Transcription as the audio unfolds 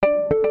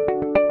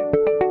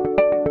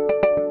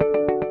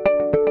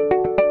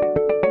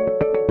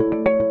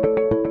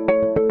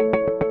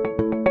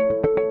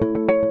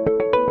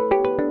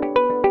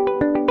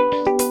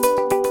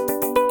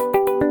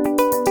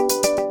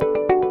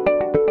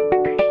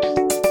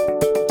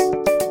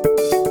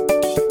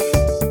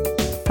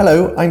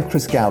Hello, I'm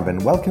Chris Galvin.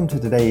 Welcome to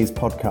today's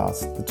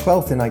podcast, the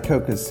 12th in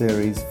ICOCA's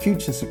series,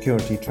 Future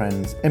Security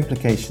Trends,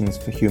 Implications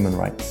for Human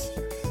Rights.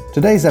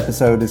 Today's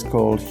episode is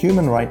called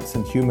Human Rights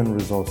and Human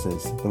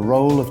Resources, the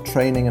Role of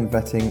Training and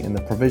Vetting in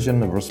the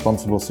Provision of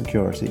Responsible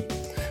Security.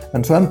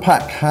 And to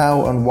unpack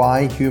how and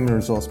why human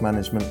resource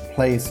management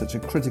plays such a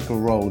critical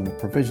role in the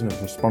provision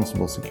of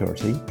responsible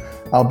security,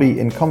 I'll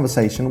be in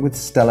conversation with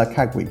Stella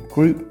Kagwe,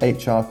 Group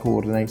HR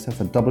Coordinator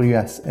for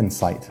WS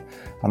Insight,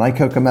 an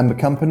ICOCA member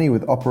company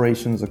with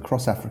operations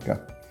across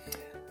Africa.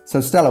 So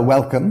Stella,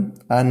 welcome.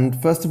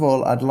 And first of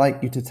all, I'd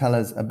like you to tell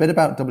us a bit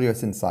about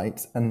WS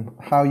Insight and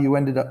how you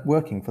ended up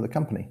working for the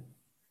company.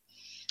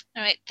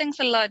 All right. Thanks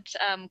a lot,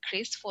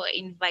 Chris, for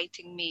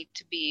inviting me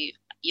to be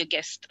your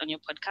guest on your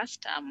podcast.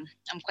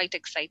 I'm quite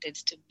excited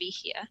to be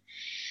here.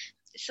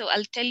 So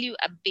I'll tell you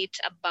a bit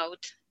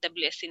about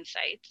WS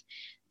Insight.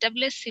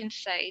 WS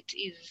Insight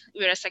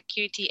we're a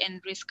security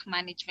and risk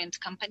management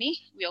company.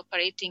 We're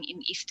operating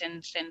in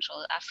Eastern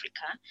Central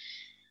Africa.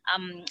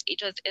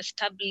 It was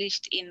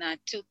established in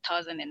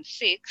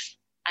 2006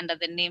 under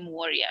the name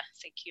Warrior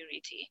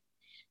Security.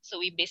 So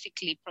we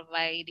basically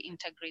provide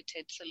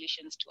integrated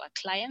solutions to our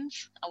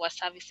clients. Our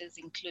services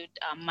include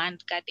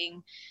manned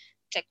guarding,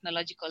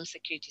 technological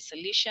security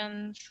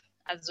solutions,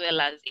 as well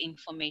as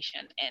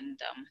information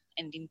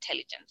and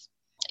intelligence.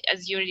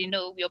 As you already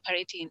know, we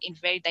operate in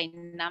very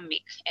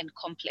dynamic and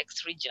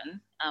complex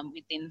region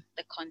within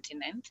the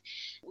continent.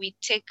 We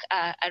take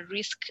a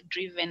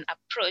risk-driven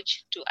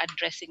approach to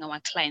addressing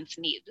our clients'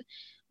 needs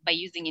by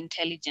using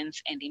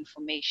intelligence and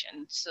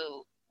information.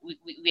 So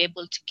we're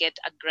able to get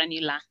a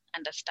granular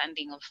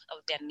understanding of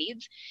their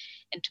needs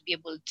and to be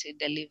able to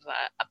deliver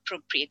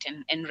appropriate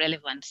and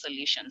relevant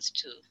solutions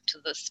to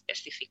those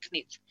specific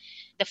needs.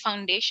 The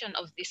foundation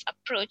of this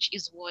approach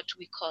is what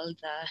we call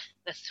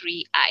the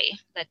 3I,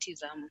 that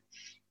is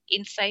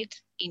insight,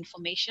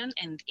 information,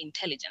 and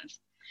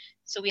intelligence.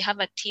 So we have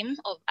a team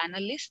of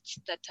analysts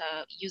that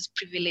use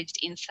privileged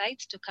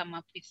insights to come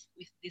up with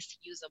this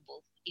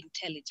usable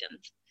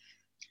intelligence.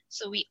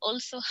 So we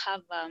also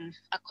have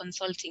a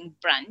consulting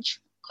branch,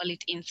 call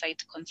it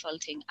Insight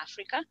Consulting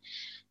Africa.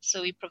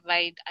 So we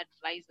provide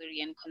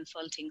advisory and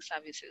consulting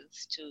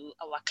services to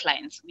our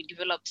clients. We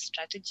develop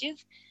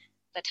strategies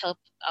that help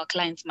our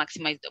clients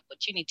maximize the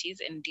opportunities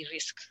and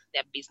de-risk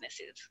their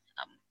businesses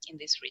in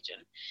this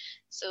region.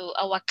 So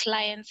our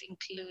clients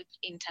include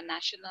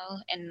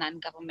international and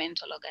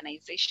non-governmental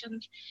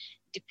organizations,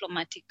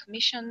 diplomatic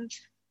missions,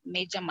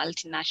 major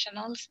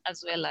multinationals,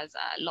 as well as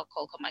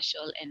local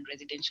commercial and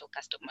residential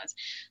customers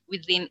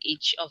within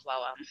each of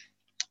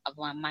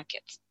our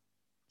markets.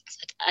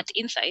 So at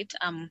Insight,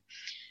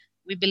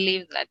 we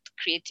believe that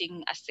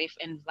creating a safe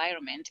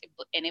environment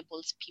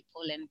enables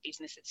people and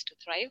businesses to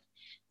thrive.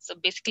 So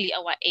basically,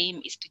 our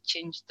aim is to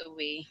change the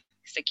way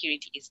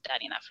security is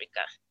done in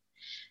Africa.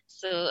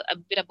 So a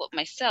bit about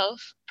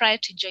myself. Prior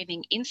to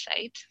joining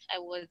Insight, I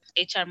was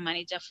HR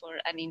manager for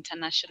an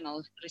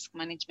international risk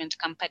management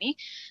company.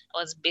 I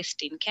was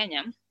based in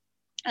Kenya.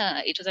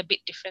 It was a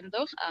bit different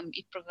though.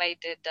 It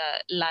provided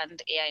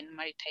land, air, and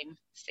maritime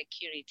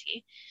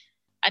security.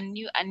 A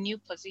new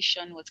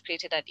position was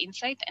created at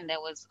Insight, and I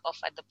was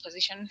offered the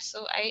position,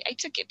 so I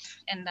took it.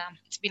 And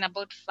it's been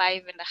about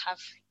 5.5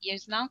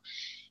 years now,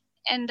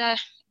 and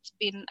it's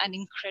been an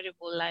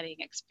incredible learning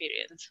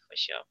experience for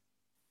sure.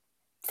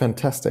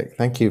 Fantastic.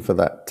 Thank you for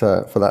that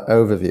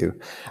overview.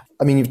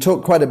 I mean, you've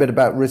talked quite a bit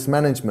about risk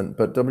management,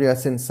 but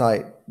WS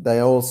Insight, they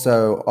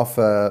also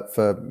offer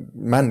for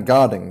manned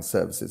guarding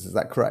services. Is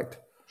that correct?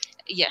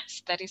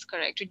 Yes, that is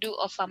correct. We do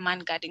offer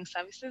manned guarding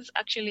services.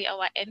 Actually,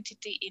 our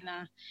entity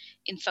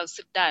in South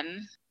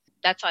Sudan,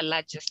 that's our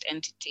largest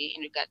entity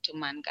in regard to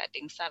manned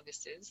guarding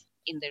services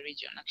in the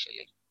region,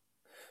 actually.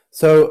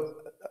 So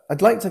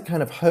I'd like to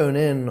kind of hone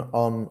in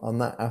on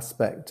that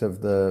aspect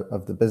of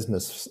the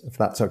business, if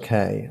that's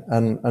okay.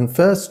 And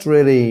first,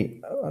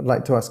 really, I'd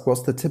like to ask,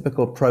 what's the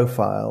typical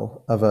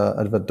profile of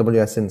a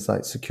WS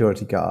Insight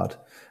security guard,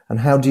 and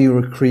how do you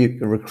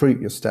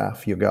recruit your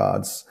staff, your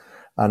guards,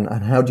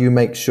 and how do you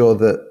make sure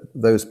that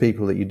those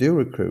people that you do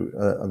recruit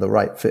are the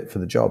right fit for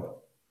the job?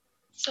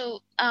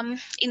 So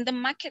in the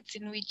markets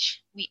in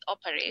which we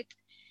operate,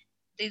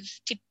 there's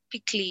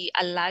typically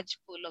a large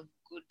pool of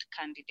good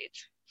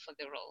candidates for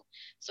the role.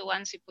 So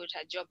once we put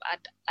a job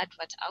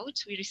advert out,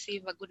 we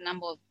receive a good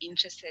number of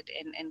interested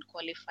and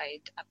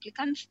qualified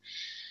applicants.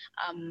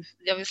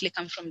 They obviously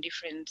come from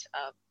different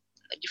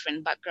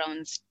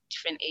backgrounds,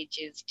 different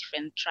ages,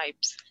 different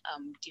tribes,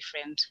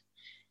 different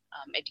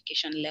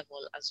education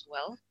level as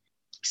well.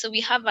 So we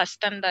have a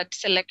standard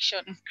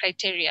selection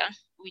criteria,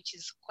 which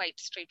is quite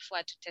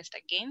straightforward to test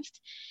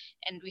against.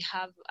 And we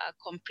have a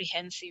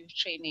comprehensive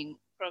training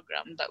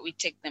program that we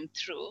take them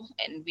through,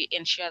 and we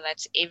ensure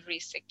that every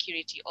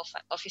security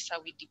officer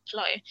we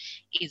deploy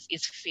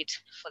is fit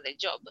for the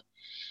job.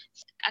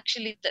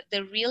 Actually,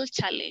 the real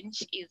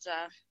challenge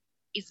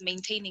is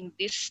maintaining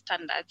these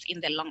standards in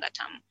the longer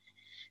term.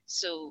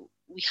 So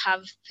we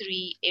have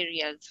 3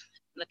 areas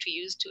that we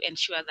use to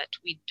ensure that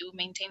we do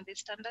maintain these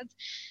standards.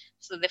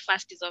 So the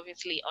first is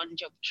obviously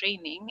on-job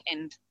training,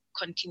 and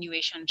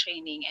continuation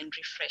training and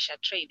refresher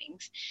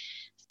trainings.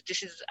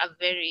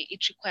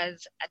 It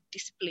requires a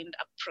disciplined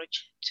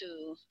approach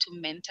to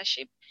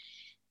mentorship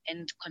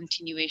and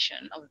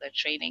continuation of the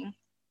training.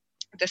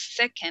 The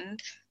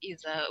second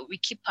is we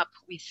keep up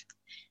with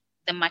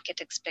the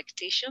market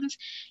expectations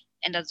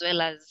and as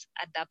well as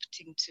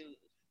adapting to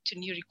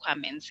new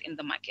requirements in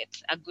the market.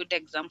 A good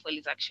example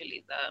is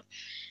actually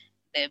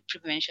the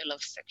prevention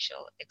of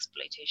sexual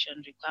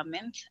exploitation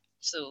requirement.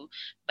 So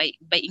by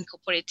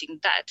incorporating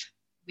that,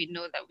 we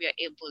know that we are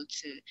able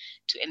to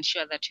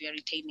ensure that we are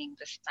retaining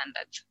the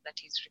standards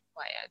that is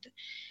required.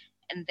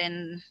 And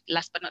then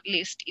last but not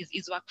least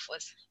is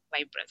workforce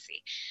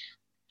vibrancy.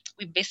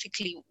 We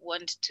basically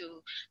want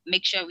to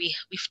make sure we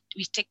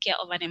take care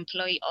of an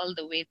employee all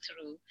the way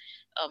through,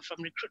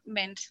 from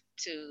recruitment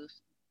to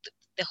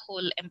the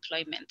whole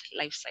employment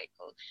life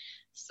cycle.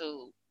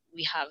 So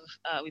we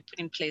put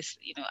in place,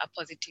 a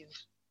positive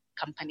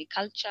company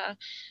culture.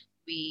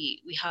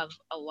 We have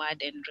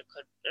award and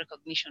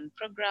recognition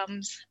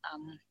programs.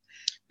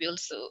 We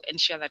also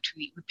ensure that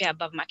we pay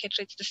above market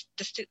rates.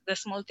 The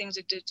small things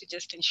we do to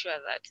just ensure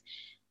that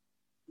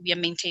we are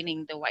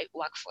maintaining the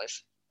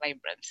workforce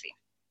vibrancy.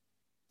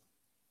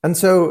 And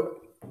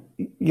so,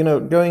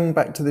 going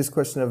back to this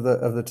question of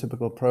the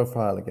typical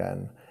profile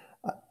again,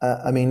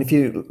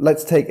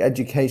 let's take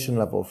education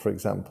level, for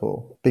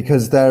example,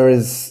 because there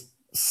is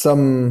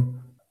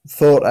some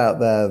thought out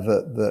there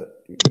that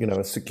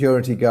a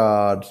security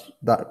guard,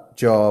 that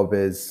job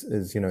is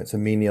it's a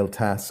menial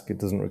task. It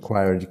doesn't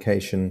require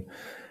education.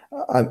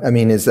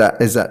 Is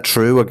that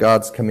true? Are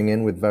guards coming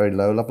in with very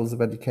low levels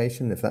of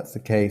education? If that's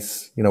the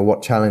case,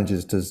 what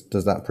challenges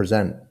does that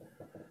present?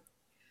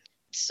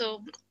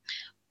 So,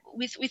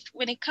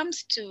 when it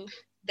comes to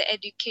the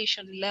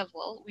education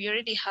level, we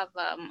already have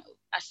a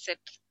set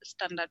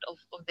standard of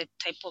the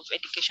type of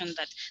education,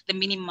 that the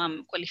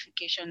minimum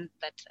qualification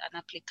that an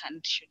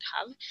applicant should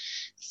have.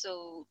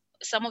 So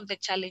some of the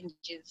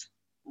challenges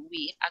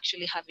we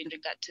actually have in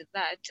regard to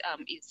that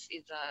is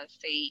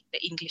say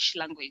the English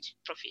language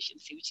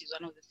proficiency, which is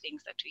one of the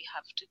things that we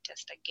have to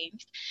test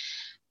against.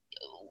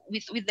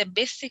 With the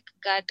basic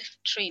guard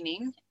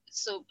training,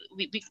 so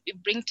we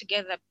bring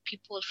together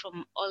people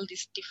from all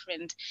these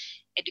different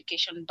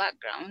education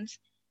backgrounds,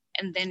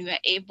 and then we are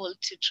able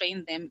to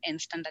train them and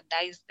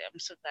standardize them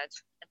so that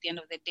at the end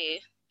of the day,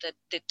 the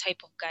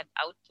type of guard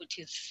output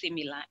is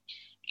similar,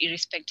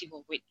 irrespective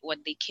of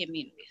what they came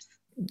in with.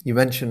 You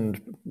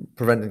mentioned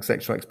preventing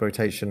sexual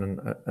exploitation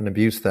and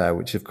abuse there,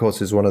 which of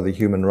course is one of the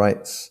human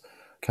rights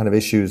kind of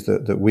issues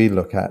that we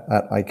look at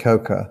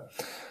ICOCA.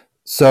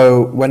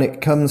 So when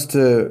it comes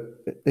to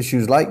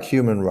issues like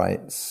human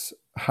rights,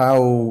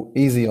 how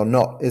easy or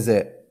not is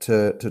it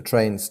to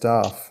train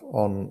staff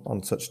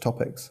on such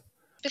topics?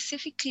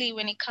 Specifically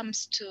when it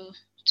comes to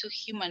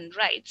human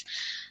rights,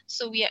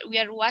 so we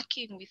are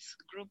working with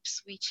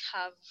groups which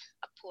have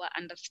a poor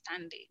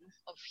understanding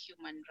of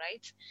human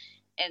rights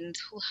and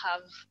who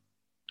have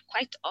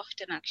quite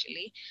often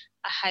actually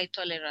a high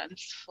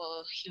tolerance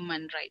for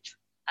human rights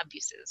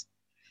abuses.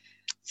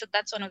 So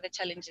that's one of the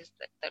challenges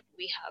that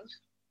we have.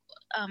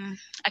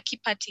 A key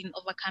part in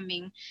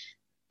overcoming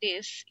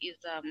this is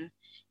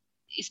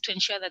to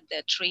ensure that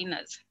the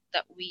trainers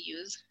that we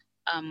use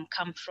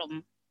come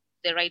from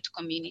the right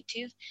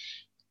communities.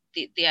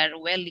 They are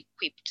well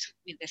equipped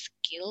with the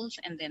skills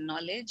and the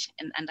knowledge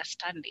and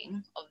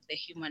understanding of the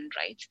human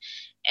rights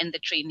and the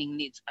training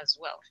needs as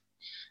well.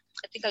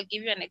 I think I'll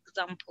give you an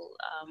example.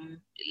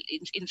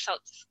 In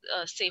South,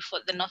 say for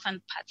the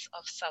northern parts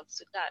of South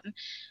Sudan,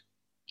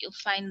 you'll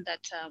find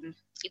that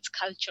it's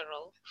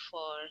cultural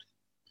for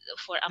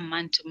a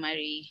man to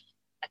marry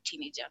a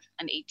teenager,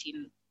 an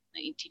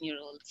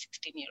 18-year-old,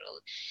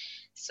 16-year-old.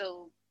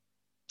 So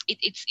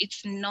it's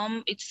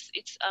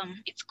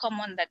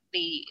common that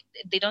they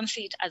don't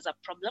see it as a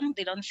problem.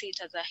 They don't see it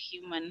as a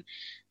human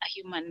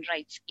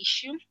rights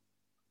issue.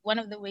 One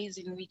of the ways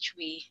in which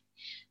we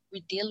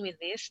deal with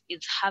this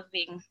is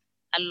having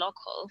a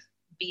local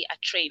be a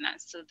trainer.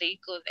 So they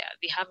go there,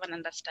 they have an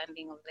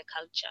understanding of the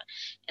culture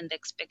and the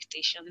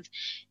expectations,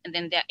 and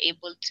then they're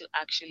able to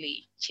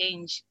actually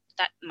change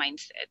that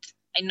mindset.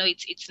 I know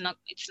it's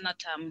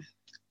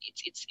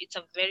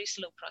a very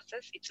slow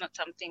process. It's not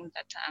something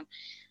that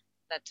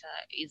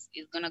is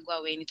going to go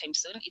away anytime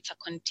soon. It's a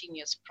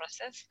continuous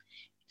process.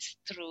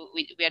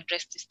 We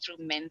address this through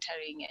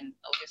mentoring and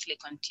obviously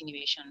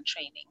continuation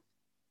training.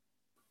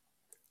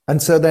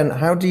 And so then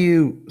how do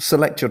you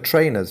select your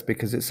trainers?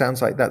 Because it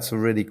sounds like that's a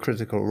really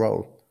critical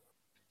role.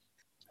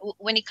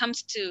 When it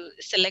comes to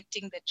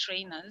selecting the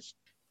trainers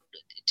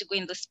to go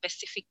in the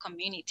specific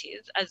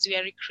communities, as we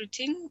are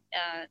recruiting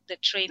the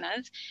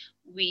trainers,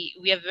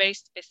 we are very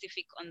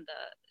specific on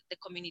the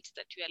communities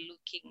that we are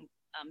looking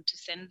to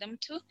send them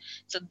to.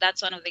 So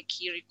that's one of the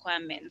key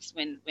requirements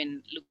when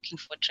looking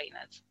for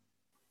trainers.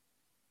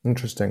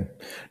 Interesting.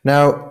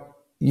 Now,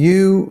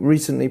 you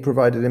recently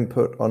provided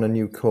input on a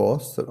new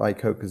course that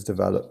ICOCA has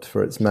developed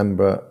for its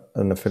member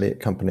and affiliate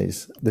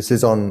companies. This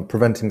is on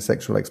preventing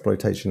sexual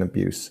exploitation and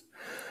abuse.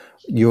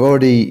 You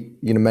already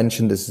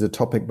mentioned this as a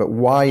topic, but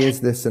why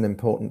is this an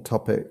important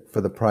topic for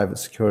the private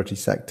security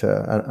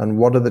sector? And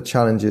what are the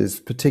challenges,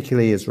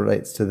 particularly as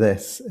relates to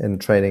this, in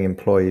training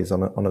employees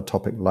on a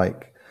topic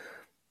like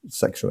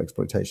sexual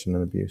exploitation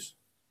and abuse?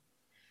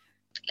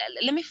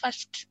 Let me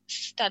first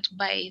start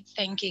by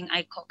thanking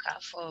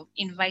ICOCA for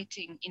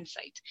inviting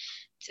Insight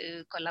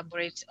to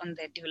collaborate on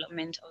the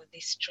development of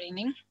this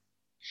training.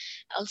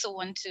 I also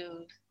want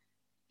to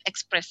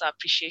express our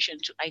appreciation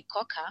to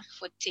ICOCA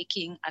for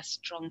taking a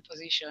strong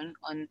position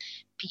on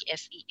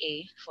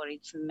PSEA for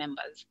its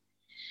members.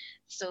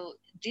 So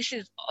this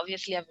is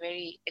obviously a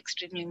very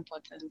extremely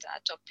important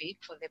topic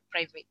for the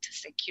private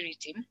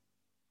security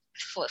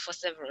for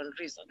several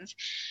reasons.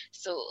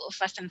 So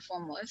first and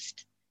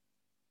foremost,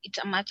 it's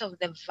a matter of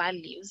the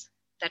values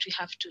that we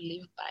have to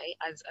live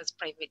by as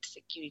private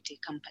security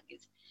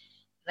companies.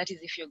 That is,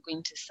 if you're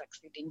going to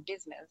succeed in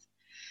business.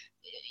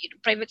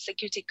 Private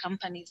security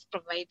companies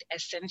provide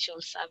essential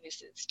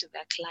services to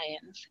their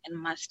clients and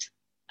must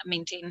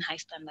maintain high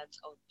standards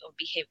of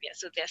behavior.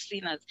 So they're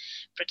seen as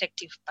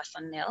protective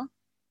personnel.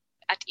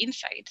 At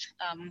Insight,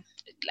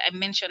 I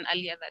mentioned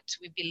earlier that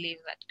we believe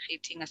that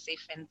creating a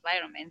safe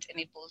environment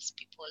enables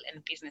people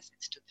and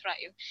businesses to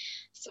thrive.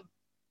 So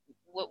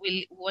what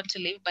we want to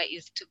live by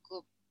is to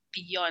go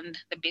beyond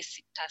the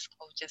basic task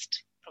of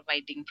just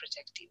providing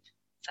protective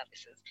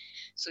services.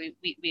 So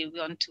we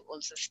want to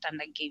also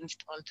stand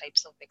against all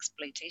types of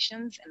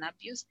exploitations and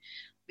abuse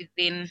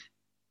within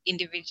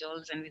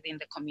individuals and within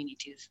the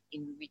communities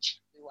in which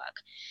we work.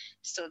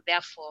 So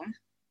therefore,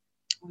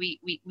 we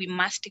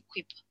must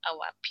equip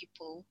our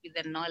people with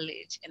the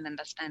knowledge and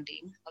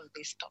understanding of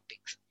these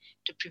topics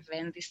to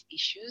prevent these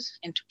issues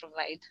and to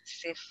provide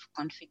safe,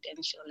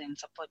 confidential, and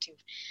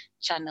supportive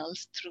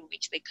channels through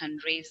which they can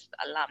raise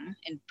the alarm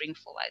and bring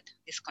forward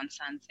these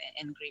concerns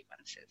and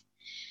grievances.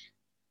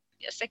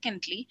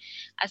 Secondly,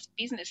 as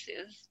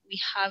businesses, we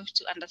have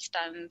to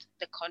understand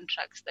the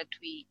contracts that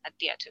we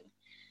adhere to.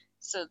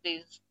 So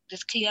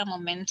there's clear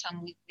momentum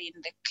within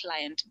the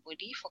client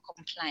body for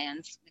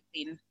compliance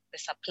within the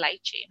supply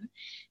chain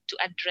to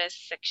address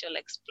sexual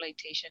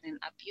exploitation and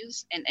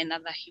abuse and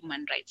other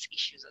human rights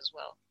issues as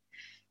well.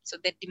 So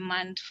the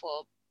demand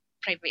for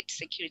private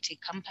security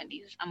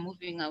companies are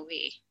moving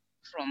away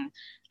from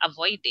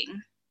avoiding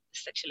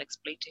sexual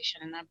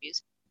exploitation and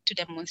abuse to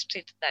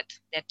demonstrate that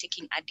they're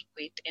taking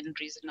adequate and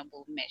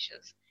reasonable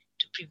measures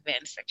to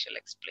prevent sexual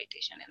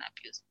exploitation and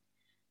abuse.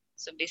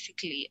 So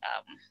basically,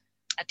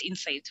 at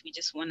Insight, we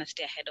just want to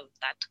stay ahead of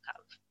that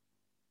curve.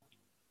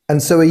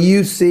 And so are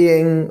you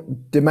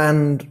seeing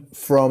demand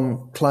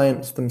from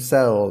clients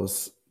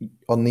themselves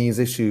on these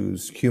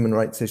issues, human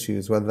rights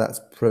issues, whether that's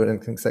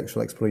preventing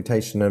sexual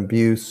exploitation and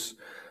abuse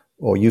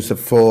or use of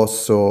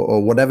force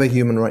or whatever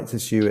human rights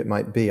issue it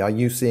might be? Are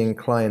you seeing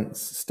clients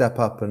step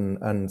up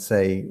and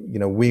say,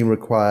 we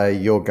require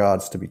your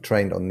guards to be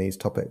trained on these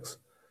topics?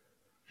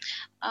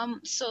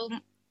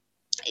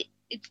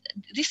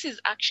 This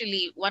is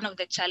actually one of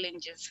the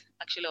challenges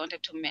I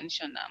wanted to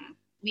mention.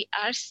 We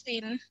are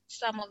seeing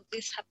some of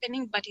this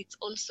happening, but it's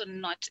also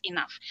not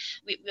enough.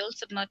 We're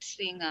also not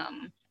seeing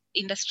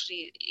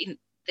industry in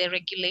the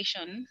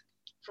regulation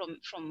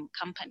from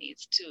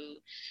companies to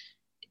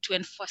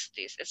enforce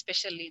this,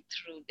 especially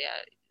through their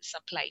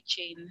supply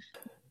chain.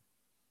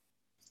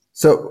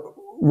 So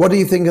what do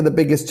you think are the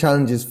biggest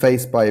challenges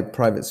faced by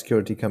private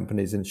security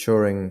companies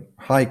ensuring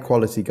high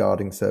quality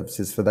guarding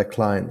services for their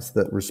clients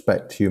that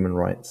respect human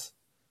rights?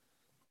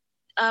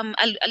 I'll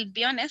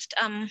be honest,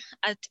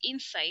 at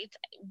Insight,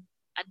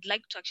 I'd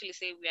like to actually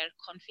say we are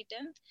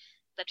confident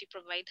that we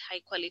provide high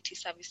quality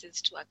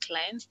services to our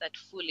clients that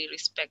fully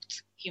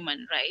respect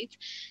human rights.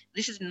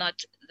 This is not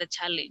the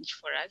challenge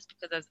for us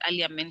because, as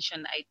earlier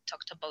mentioned, I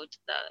talked about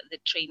the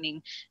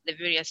training, the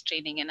various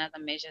training and other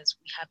measures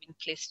we have in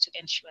place to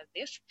ensure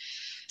this.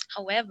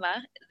 However,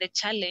 the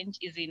challenge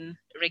is in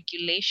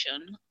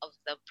regulation of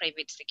the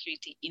private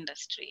security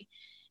industry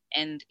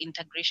and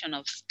integration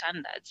of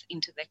standards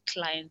into the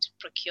client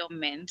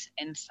procurement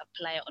and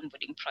supplier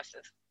onboarding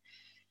process.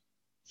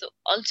 So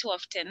all too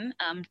often,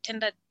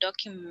 tender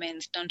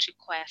documents don't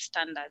require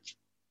standards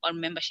or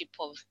membership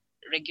of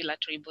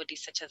regulatory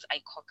bodies such as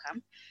ICOCA.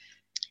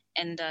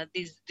 And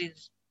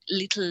there's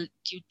little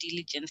due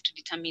diligence to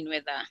determine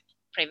whether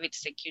private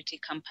security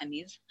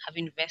companies have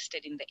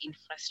invested in the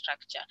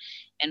infrastructure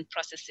and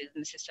processes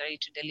necessary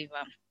to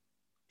deliver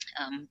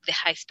the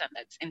high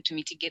standards and to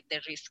mitigate the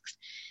risks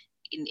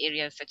in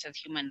areas such as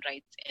human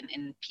rights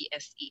and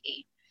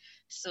PSEA.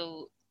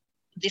 So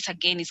this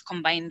again is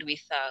combined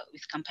with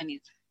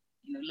companies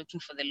looking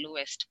for the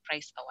lowest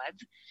price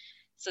awards.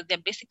 So they're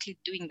basically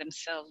doing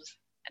themselves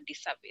a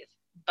disservice.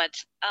 But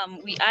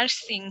we are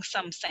seeing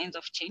some signs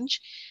of change.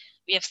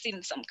 We have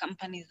seen some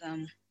companies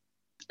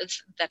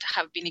that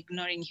have been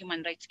ignoring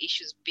human rights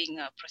issues being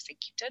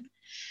prosecuted.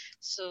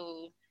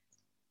 So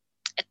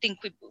I think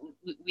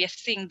we are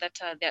seeing that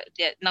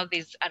now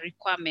there's a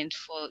requirement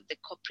for the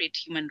corporate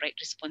human rights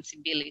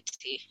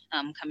responsibility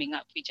coming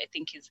up, which I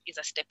think is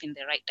a step in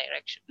the right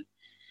direction.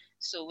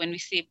 So when we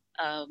say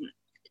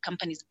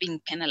companies being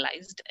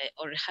penalized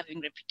or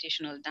having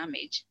reputational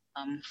damage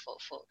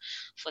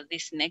for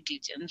this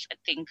negligence, I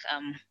think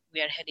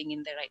we are heading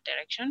in the right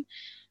direction.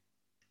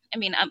 I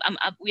mean,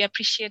 we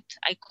appreciate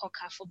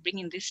ICOCA for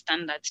bringing these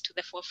standards to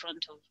the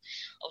forefront of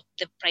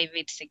the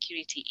private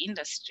security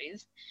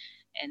industries,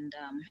 and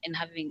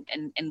having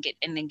and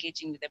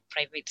engaging with the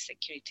private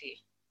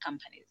security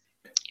companies.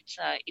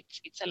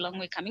 It's a long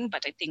way coming,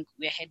 but I think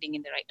we're heading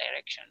in the right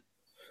direction.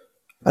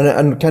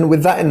 And Ken,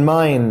 with that in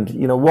mind,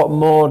 what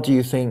more do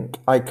you think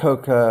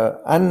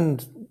ICOCA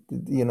and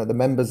the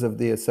members of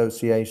the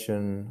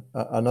association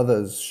and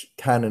others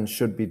can and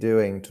should be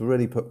doing to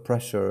really put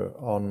pressure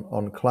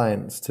on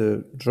clients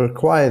to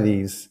require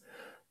these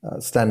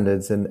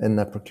standards in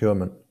their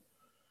procurement?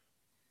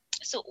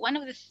 So one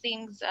of the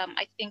things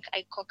I think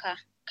ICOCA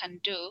can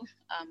do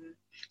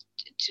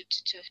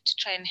to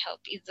try and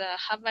help is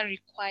have a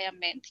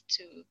requirement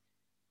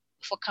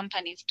for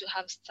companies to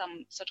have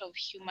some sort of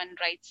human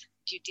rights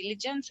due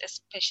diligence,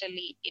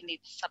 especially in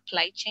its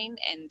supply chain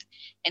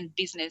and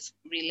business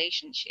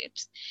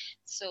relationships.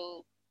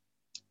 So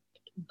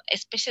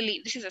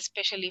this is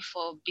especially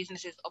for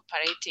businesses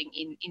operating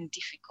in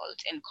difficult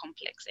and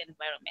complex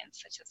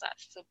environments such as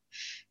us. So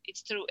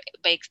it's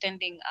by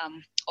extending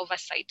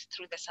oversight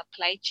through the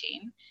supply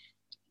chain,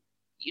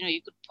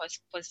 you could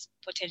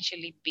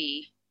potentially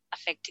be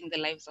affecting the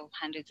lives of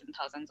hundreds and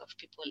thousands of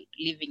people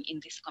living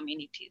in these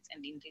communities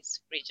and in these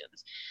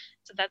regions.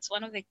 So that's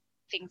one of the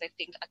things I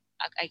think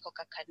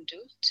ICOCA can do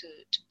to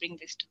bring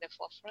this to the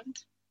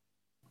forefront.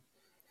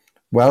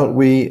 Well,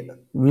 we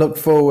look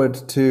forward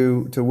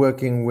to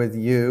working with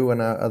you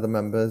and our other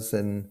members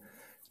in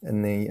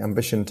the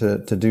ambition to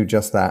do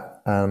just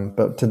that.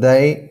 But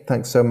today,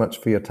 thanks so much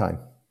for your time.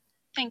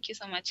 Thank you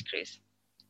so much, Chris.